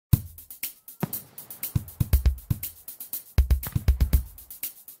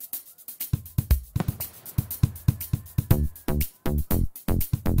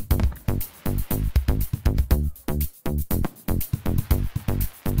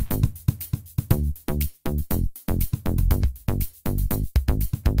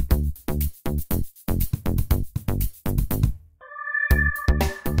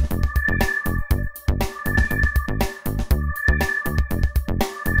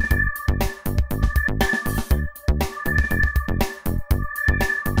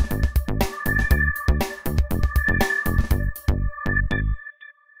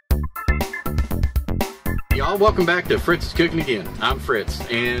welcome back to Fritz's Cooking Again. I'm Fritz,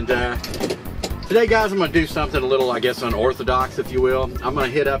 and today, guys, I'm going to do something a little, I guess, unorthodox, if you will. I'm going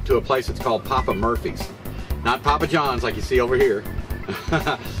to hit up to a place that's called Papa Murphy's. Not Papa John's like you see over here,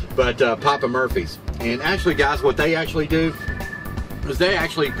 but Papa Murphy's. And actually, guys, what they actually do is they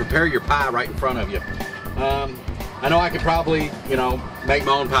actually prepare your pie right in front of you. I know I could probably, you know, make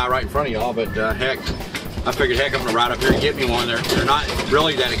my own pie right in front of y'all, but heck, I figured, heck, I'm going to ride up here and get me one. They're not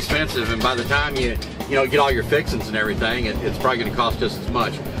really that expensive, and by the time you get all your fixings and everything, it's probably going to cost just as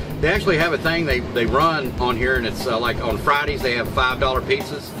much. They actually have a thing they run on here, and it's like on Fridays they have $5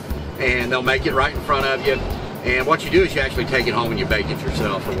 pizzas, and they'll make it right in front of you. And what you do is you actually take it home and you bake it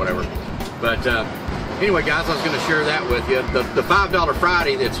yourself or whatever. But anyway, guys, I was going to share that with you. The $5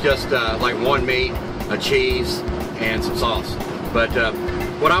 Friday, it's just like one meat, a cheese, and some sauce. But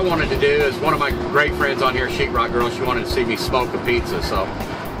what I wanted to do is, one of my great friends on here, SheetRockGirl, she wanted to see me smoke a pizza, so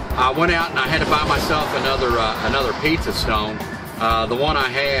I went out and I had to buy myself another pizza stone. The one I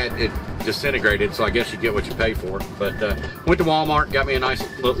had, it disintegrated, so I guess you get what you pay for. But went to Walmart, got me a nice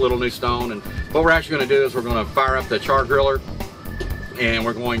little new stone, and what we're actually going to do is we're going to fire up the CharGriller, and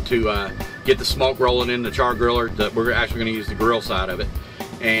we're going to get the smoke rolling in the CharGriller. We're actually going to use the grill side of it,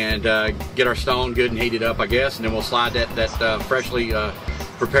 and get our stone good and heated up, I guess, and then we'll slide that freshly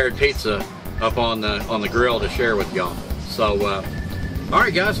prepared pizza up on the grill to share with y'all. So all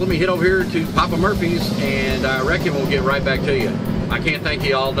right, guys, let me head over here to Papa Murphy's, and I reckon we'll get right back to you. I can't thank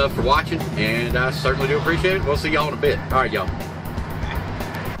you all enough for watching, and I certainly do appreciate it. We'll see y'all in a bit. All right, y'all. All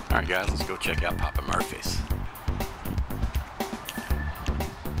right, guys, let's go check out Papa Murphy's.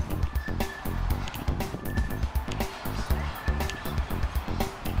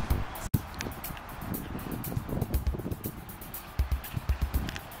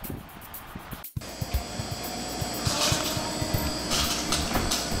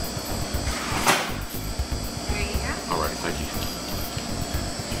 Thank you.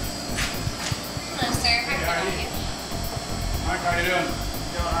 Hello, sir. How can I help you? Mike, how you doing?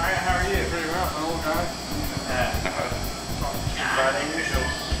 Doing all right. How are you? Pretty well, my old guy. Friday usual.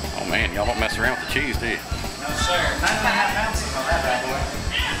 Oh man, y'all don't mess around with the cheese, do you? No, sir. 9.5 ounces on that bad boy.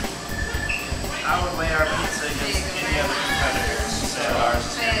 I would weigh our pizza against any other competitors. So ours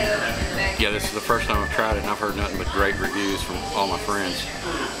is going to be heavier. Yeah, this is the first time I've tried it, and I've heard nothing but great reviews from all my friends.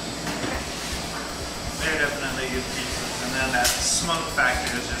 They're definitely good pizzas. And then that smoke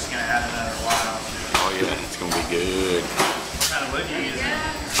factor is just going to add another wow to it. Oh yeah, it's going to be good. What kind of wood do you use?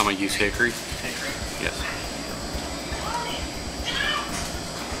 I'm going to use hickory. Hickory? Yes.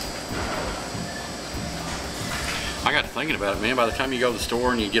 I got to thinking about it, man. By the time you go to the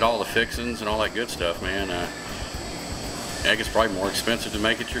store and you get all the fixings and all that good stuff, man, egg is probably more expensive to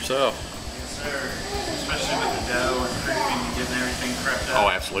make it yourself. Yes, sir. Especially with the dough and proofing and getting everything prepped up. Oh,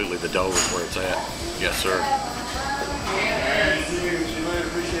 absolutely. The dough is where it's at. Yes, sir.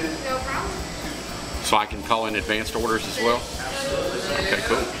 No problem. So I can call in advanced orders as well? Absolutely. Okay,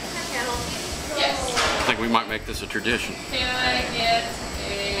 cool. Yes. I think we might make this a tradition. Can I get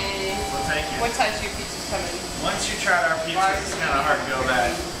a... Well, thank you. What size do your pizzas come in? Once you tried our pizza, it's kind of hard to go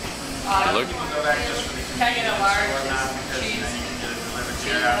back. Look. People go back just for the Can I get a large convenience or not, because cheese? then you can get it delivered to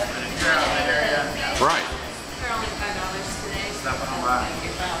your house. But if you're out in the area, Right. They're only $5 today. stop on a lot.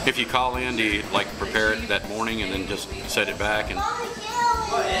 If you call in, do you like prepare it that morning and then just set it back? And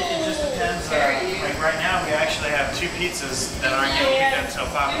Well, it just depends. Like right now, we actually have 2 pizzas that aren't getting picked up until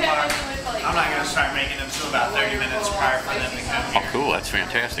 5 o'clock. I'm not going to start making them until about 30 minutes prior for them to come oh, here. cool. That's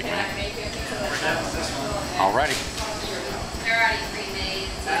fantastic, man. We're done with this one. Alrighty. They're already pre-made,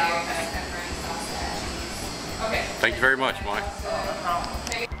 so you're just pepperoni sauce. Okay. Thank you very much, Mike. No problem.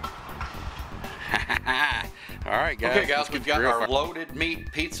 All right, guys. Okay, guys, we've got our loaded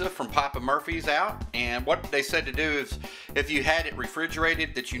meat pizza from Papa Murphy's out, and what they said to do is, if you had it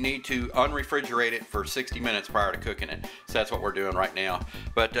refrigerated, that you need to unrefrigerate it for 60 minutes prior to cooking it. So that's what we're doing right now.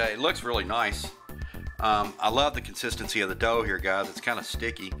 But it looks really nice. I love the consistency of the dough here, guys. It's kind of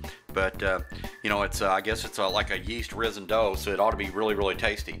sticky, but you know, it's I guess it's like a yeast risen dough, so it ought to be really, really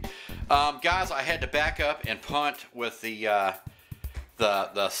tasty. Guys, I had to back up and punt with the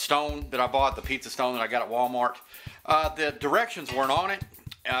stone that I bought, the pizza stone that I got at Walmart. The directions weren't on it.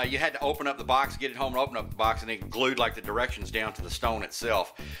 You had to open up the box, get it home, and open up the box, and it glued like the directions down to the stone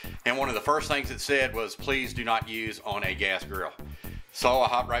itself. And one of the first things it said was, please do not use on a gas grill. So I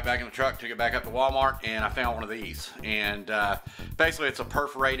hopped right back in the truck, took it back up to Walmart, and I found one of these. And basically it's a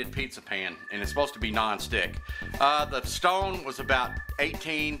perforated pizza pan, and it's supposed to be non-stick. The stone was about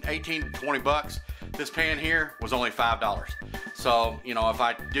 18 to 20 bucks. This pan here was only $5. So, you know, if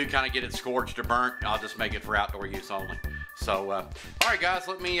I do kind of get it scorched or burnt, I'll just make it for outdoor use only. So, all right, guys,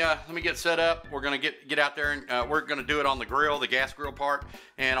 let me get set up. We're gonna get out there and we're gonna do it on the grill, the gas grill part.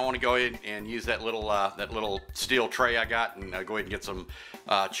 And I want to go ahead and use that little steel tray I got, and go ahead and get some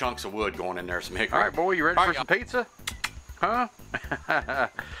chunks of wood going in there, some hickory. All right, boy, you ready for some pizza? Huh?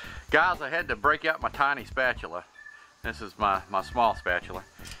 Guys, I had to break out my tiny spatula. This is my small spatula,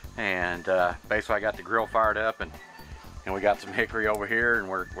 and basically I got the grill fired up, and we got some hickory over here, and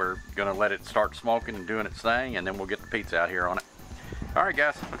we're gonna let it start smoking and doing its thing, and then we'll get the pizza out here on it. All right,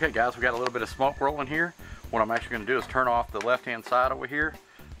 guys. Okay, guys, we got a little bit of smoke rolling here. What I'm actually gonna do is turn off the left-hand side over here,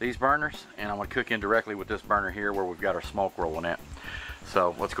 these burners, and I'm gonna cook in directly with this burner here where we've got our smoke rolling at.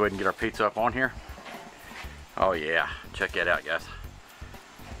 So let's go ahead and get our pizza up on here. Oh yeah, check that out, guys.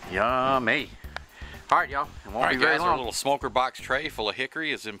 Yummy. All right, y'all. All right, guys, our little smoker box tray full of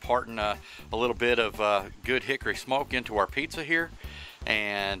hickory is imparting a little bit of good hickory smoke into our pizza here,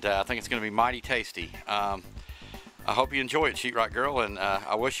 and I think it's going to be mighty tasty. I hope you enjoy it, Sheetrock Girl, and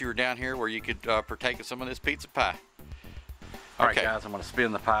I wish you were down here where you could partake of some of this pizza pie. All right, guys, I'm going to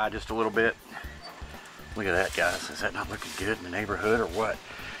spin the pie just a little bit. Look at that, guys. Is that not looking good in the neighborhood or what?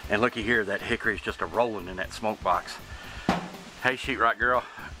 And looky here, that hickory is just a-rolling in that smoke box. Hey, Sheetrock Girl,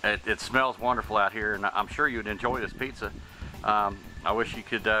 it smells wonderful out here, and I'm sure you'd enjoy this pizza. I wish you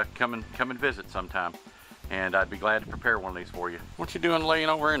could come and visit sometime, and I'd be glad to prepare one of these for you. What you doing laying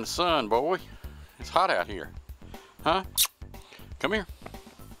over in the sun, boy? It's hot out here. Huh? Come here.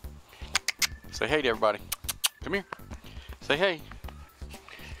 Say hey to everybody. Come here. Say hey.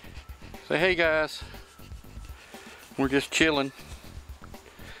 Say hey, guys. We're just chilling,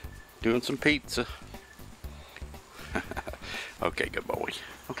 doing some pizza. Okay, good boy.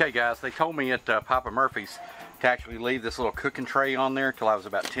 Okay, guys, they told me at Papa Murphy's to actually leave this little cooking tray on there till I was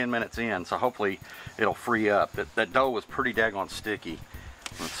about 10 minutes in, so hopefully it'll free up. That dough was pretty daggone sticky.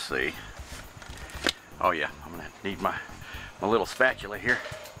 Let's see. Oh yeah, I'm gonna need my little spatula here.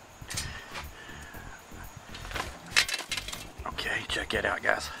 Okay, check that out,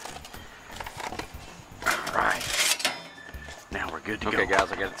 guys. All right, now we're good to go. Okay,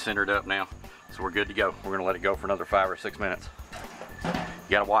 guys, I got it centered up now, so we're good to go. We're gonna let it go for another 5 or 6 minutes.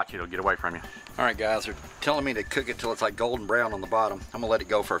 You gotta watch it, it'll get away from you. All right, guys, they're telling me to cook it till it's like golden brown on the bottom. I'm gonna let it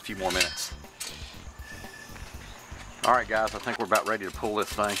go for a few more minutes. All right, guys, I think we're about ready to pull this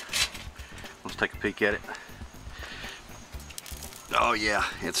thing. Let's take a peek at it. Oh yeah,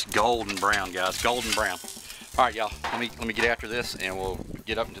 it's golden brown, guys, golden brown. All right, y'all, let me get after this, and we'll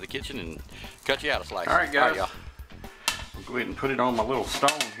get up into the kitchen and cut you out a slice. All right, guys, I'll go ahead and put it on my little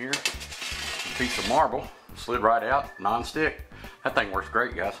stone here. A piece of marble, slid right out, non-stick. That thing works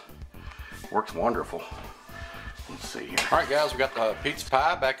great, guys. Works wonderful. Let's see here. All right, guys, we got the pizza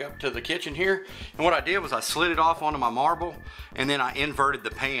pie back up to the kitchen here. And what I did was I slid it off onto my marble, and then I inverted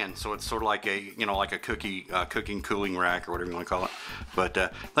the pan, so it's sort of like a, like a cooking cooling rack or whatever you want to call it. But I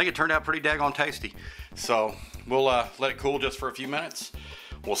think it turned out pretty daggone tasty. So we'll let it cool just for a few minutes.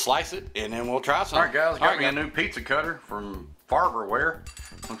 We'll slice it, and then we'll try some. All right, guys, got me a new pizza cutter from Farberware.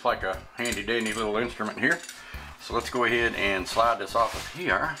 Looks like a handy dandy little instrument here. So let's go ahead and slide this off of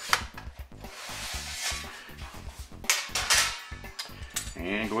here.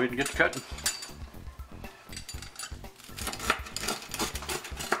 And go ahead and get to cutting.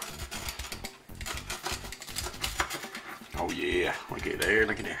 Oh yeah, look at there,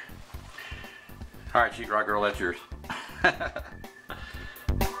 look at there. All right, Sheetrock Girl, that's yours.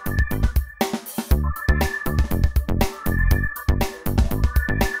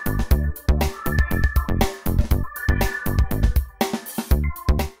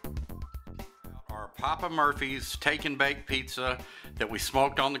 Papa Murphy's take and bake pizza that we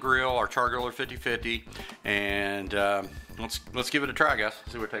smoked on the grill, our CharGriller 50/50, and let's give it a try, guys.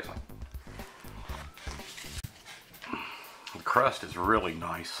 See what it tastes like. The crust is really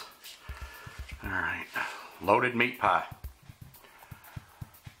nice. All right, loaded meat pie.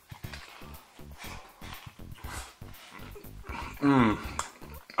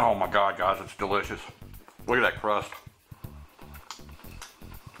 Oh my God, guys, it's delicious. Look at that crust.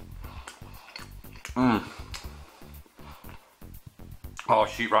 Oh,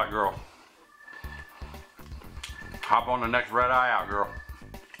 Sheetrock Girl. Hop on the next red eye out, girl.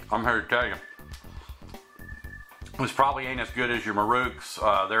 I'm here to tell you. This probably ain't as good as your Marooks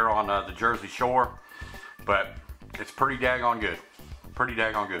there on the Jersey Shore, but it's pretty daggone good. Pretty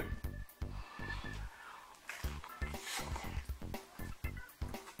daggone good.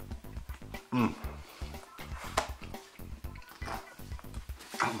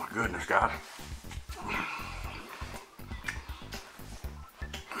 Oh my goodness, guys.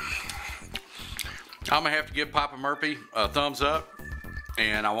 I'm gonna have to give Papa Murphy a thumbs up.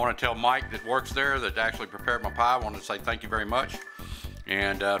 And I want to tell Mike that works there that actually prepared my pie. I want to say thank you very much.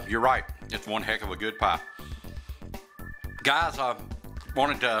 And you're right, it's one heck of a good pie. Guys, I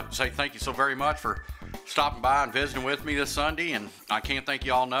wanted to say thank you so very much for stopping by and visiting with me this Sunday. And I can't thank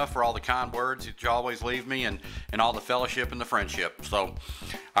you all enough for all the kind words that you always leave me and all the fellowship and the friendship. So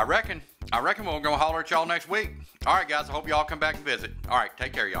I reckon we're going to holler at y'all next week. All right, guys, I hope y'all come back and visit. All right,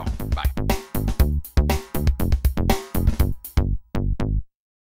 take care, y'all. Bye.